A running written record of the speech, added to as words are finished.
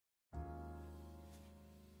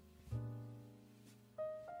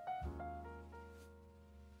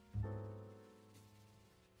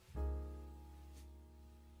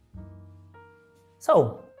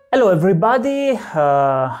So, hello everybody,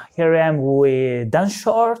 here I am with Dan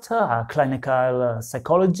Short, a clinical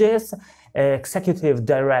psychologist, executive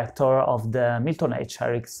director of the Milton H.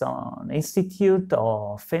 Erickson Institute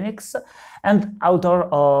of Phoenix, and author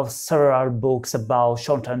of several books about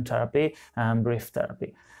short-term therapy and brief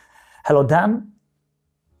therapy. Hello Dan.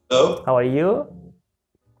 Hello. How are you?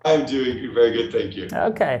 I'm doing very good, thank you.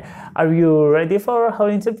 Okay, are you ready for our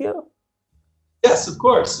interview? Yes, of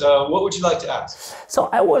course. What would you like to ask? So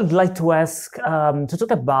I would like to ask, to talk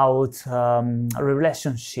about a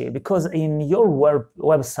relationship, because in your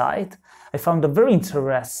website, I found a very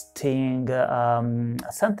interesting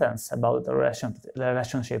sentence about the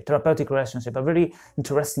relationship, therapeutic relationship, a very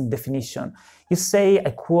interesting definition. You say, I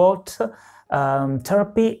quote,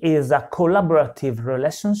 therapy is a collaborative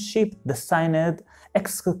relationship designed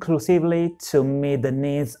exclusively to meet the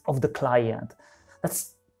needs of the client.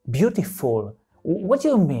 That's beautiful. What do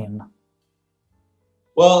you mean?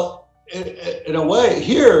 Well, in a way,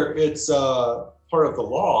 here it's part of the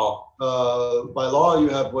law. By law, you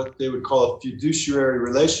have what they would call a fiduciary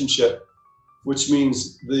relationship, which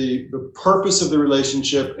means the purpose of the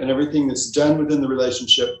relationship and everything that's done within the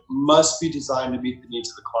relationship must be designed to meet the needs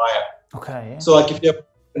of the client. Okay. So like if you have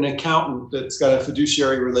an accountant that's got a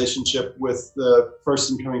fiduciary relationship with the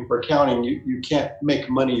person coming for accounting, you can't make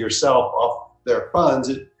money yourself off their funds.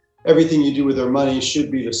 Everything you do with their money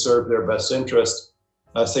should be to serve their best interest.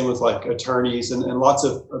 Same with like attorneys and lots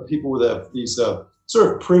of people with these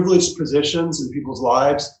sort of privileged positions in people's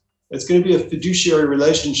lives. It's going to be a fiduciary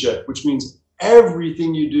relationship, which means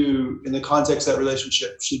everything you do in the context of that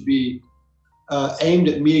relationship should be aimed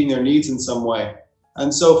at meeting their needs in some way.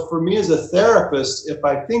 And so for me as a therapist, if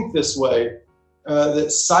I think this way,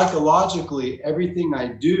 that psychologically everything I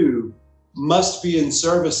do must be in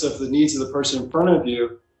service of the needs of the person in front of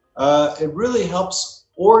you, it really helps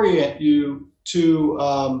orient you to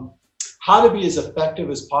how to be as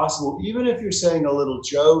effective as possible, even if you're saying a little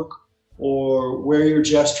joke or where you're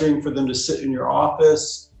gesturing for them to sit in your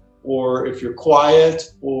office, or if you're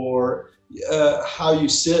quiet, or how you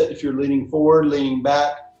sit, if you're leaning forward, leaning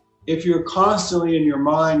back. If you're constantly in your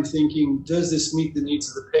mind thinking, does this meet the needs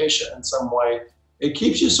of the patient in some way, it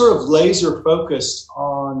keeps you sort of laser focused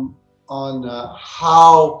on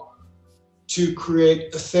how to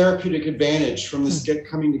create a therapeutic advantage from this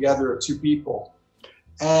coming together of two people.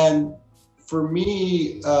 And for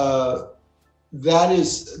me, that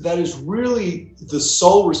is really the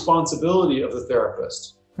sole responsibility of the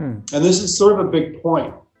therapist. And this is sort of a big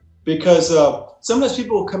point, because sometimes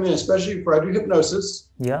people will come in, especially for I do hypnosis.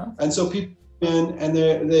 Yeah. And so people come in and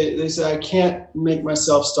they say, I can't make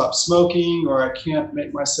myself stop smoking, or I can't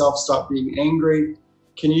make myself stop being angry.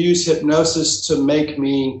 Can you use hypnosis to make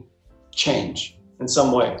me change in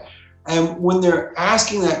some way? And when they're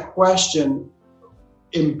asking that question,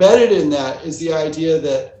 embedded in that is the idea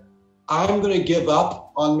that I'm going to give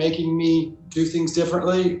up on making me do things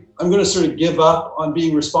differently. I'm going to sort of give up on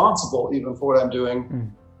being responsible even for what I'm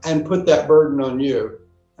doing and put that burden on you.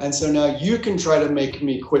 And so now you can try to make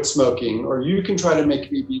me quit smoking, or you can try to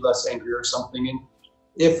make me be less angry or something. And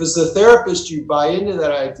if as a therapist you buy into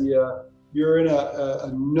that idea, you're in a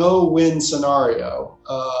no-win scenario,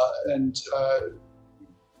 and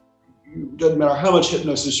it doesn't matter how much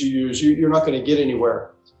hypnosis you use, you're not going to get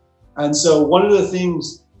anywhere. And so one of the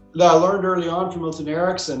things that I learned early on from Milton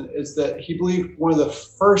Erickson is that he believed one of the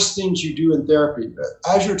first things you do in therapy,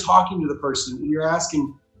 as you're talking to the person and you're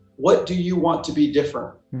asking, what do you want to be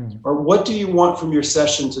different? Or what do you want from your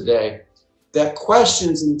session today? That question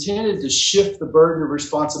is intended to shift the burden of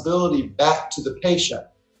responsibility back to the patient.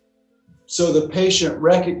 So the patient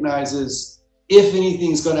recognizes, if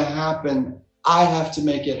anything's going to happen, I have to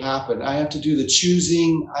make it happen. I have to do the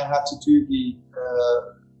choosing. I have to do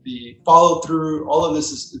the follow through. All of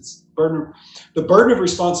this is the burden of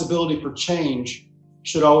responsibility for change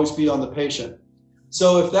should always be on the patient.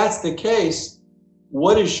 So if that's the case,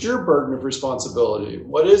 what is your burden of responsibility?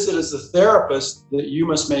 What is it as a therapist that you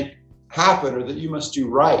must make happen, or that you must do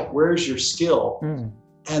right? Where's your skill?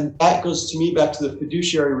 And that goes to me back to the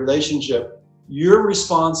fiduciary relationship. You're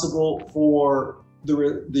responsible for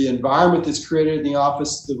the environment that's created in the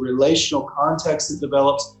office, the relational context that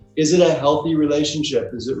develops. Is it a healthy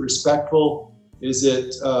relationship? Is it respectful? Is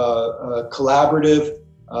it collaborative?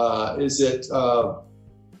 Is it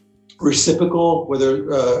reciprocal,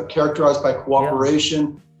 whether characterized by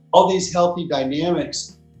cooperation? Yeah. All these healthy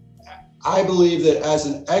dynamics. I believe that as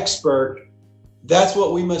an expert, that's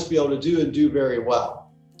what we must be able to do and do very well.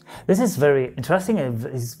 This is very interesting.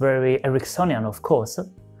 It's very Ericksonian, of course.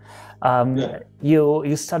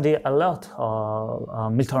 You study a lot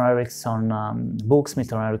of Milton Erickson books,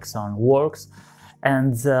 Milton Erickson works,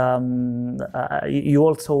 And you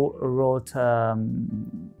also wrote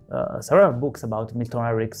several books about Milton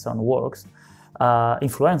Erickson works,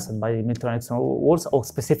 influenced by Milton Erickson works, or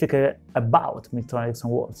specifically about Milton Erickson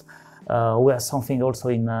works. We have something also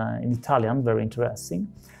in Italian, very interesting.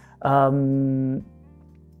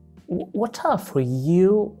 What are for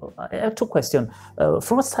you, I have two questions.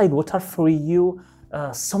 From a side, what are for you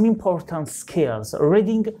some important skills?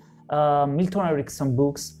 Reading Milton Erickson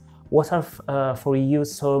books, what are for you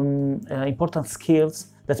some important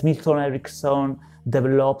skills that Milton Erickson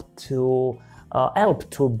developed to help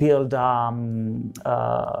to build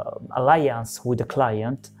alliance with the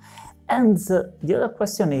client? And the other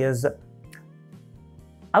question is,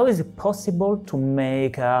 how is it possible to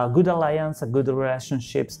make a good alliance, a good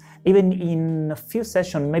relationships, even in a few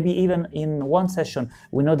sessions, maybe even in one session?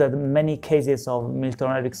 We know that many cases of Milton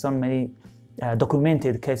Erickson, many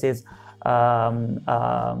documented cases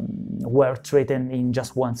were treated in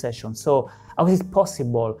just one session. So how is it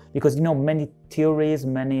possible? Because, you know, many theories,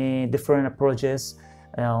 many different approaches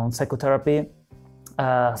on psychotherapy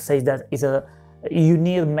say that you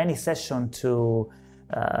need many sessions to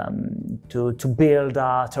build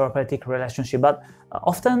a therapeutic relationship, but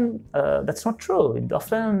often that's not true.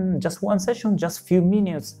 Often just one session, just few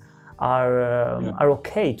minutes are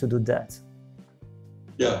okay to do that.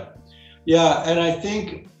 Yeah, and I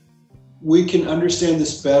think we can understand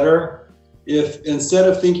this better if, instead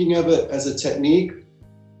of thinking of it as a technique,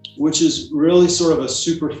 which is really sort of a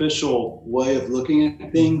superficial way of looking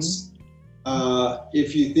at things,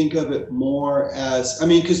 if you think of it more as, I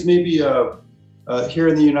mean, because maybe here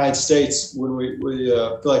in the United States, when we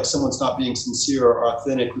feel like someone's not being sincere or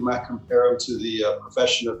authentic, we might compare them to the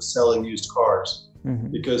profession of selling used cars.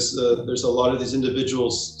 Because there's a lot of these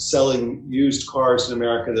individuals selling used cars in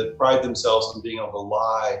America that pride themselves on being able to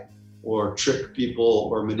lie or trick people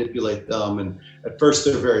or manipulate them. And at first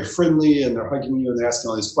they're very friendly and they're hugging you and they're asking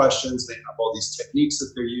all these questions. They have all these techniques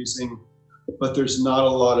that they're using, but there's not a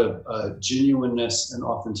lot of genuineness and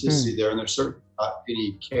authenticity there. And there's certainly not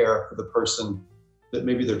any care for the person that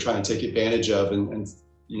maybe they're trying to take advantage of and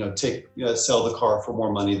sell the car for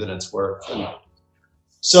more money than it's worth. And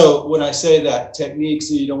so when I say that techniques,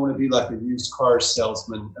 you don't want to be like a used car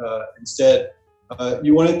salesman. Instead,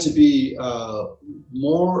 you want it to be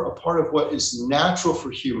more a part of what is natural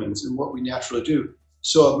for humans and what we naturally do.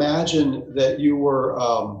 So imagine that you were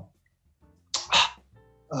on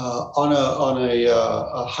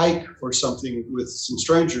a hike or something with some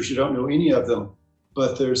strangers. You don't know any of them,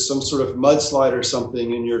 but there's some sort of mudslide or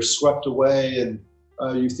something and you're swept away and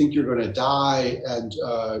you think you're going to die and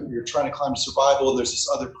you're trying to climb to survival, and there's this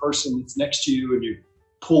other person that's next to you and you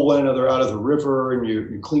pull one another out of the river and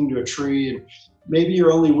you cling to a tree, and maybe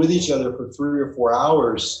you're only with each other for 3 or 4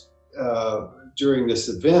 hours during this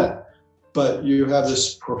event, but you have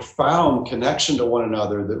this profound connection to one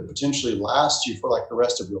another that potentially lasts you for like the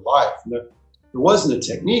rest of your life. And there wasn't a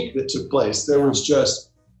technique that took place. There was just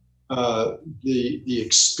the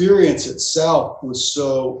experience itself was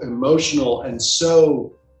so emotional and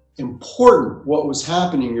so important. What was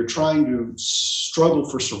happening, you're trying to struggle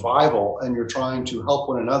for survival and you're trying to help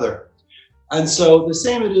one another. And so the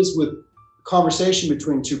same it is with conversation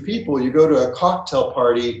between two people. You go to a cocktail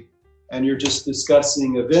party and you're just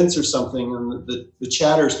discussing events or something, and the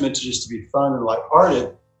chatter is meant to just to be fun and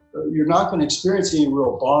lighthearted. You're not going to experience any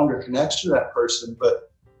real bond or connection to that person, but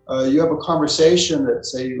you have a conversation that,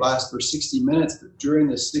 say, lasts for 60 minutes, but during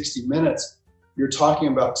this 60 minutes, you're talking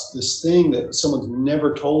about this thing that someone's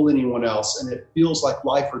never told anyone else, and it feels like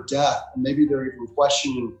life or death. And maybe they're even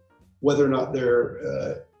questioning whether or not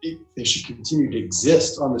they should continue to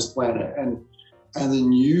exist on this planet. And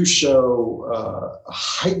then you show a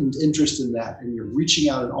heightened interest in that, and you're reaching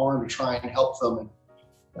out an arm to try and help them. And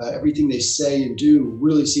everything they say and do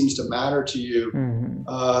really seems to matter to you.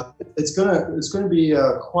 It's gonna be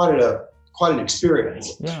quite an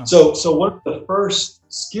experience. Yeah. So one of the first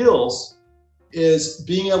skills is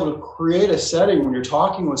being able to create a setting when you're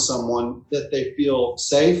talking with someone that they feel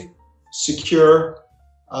safe, secure,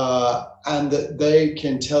 and that they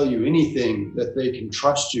can tell you anything, that they can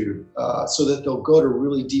trust you, so that they'll go to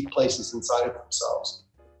really deep places inside of themselves.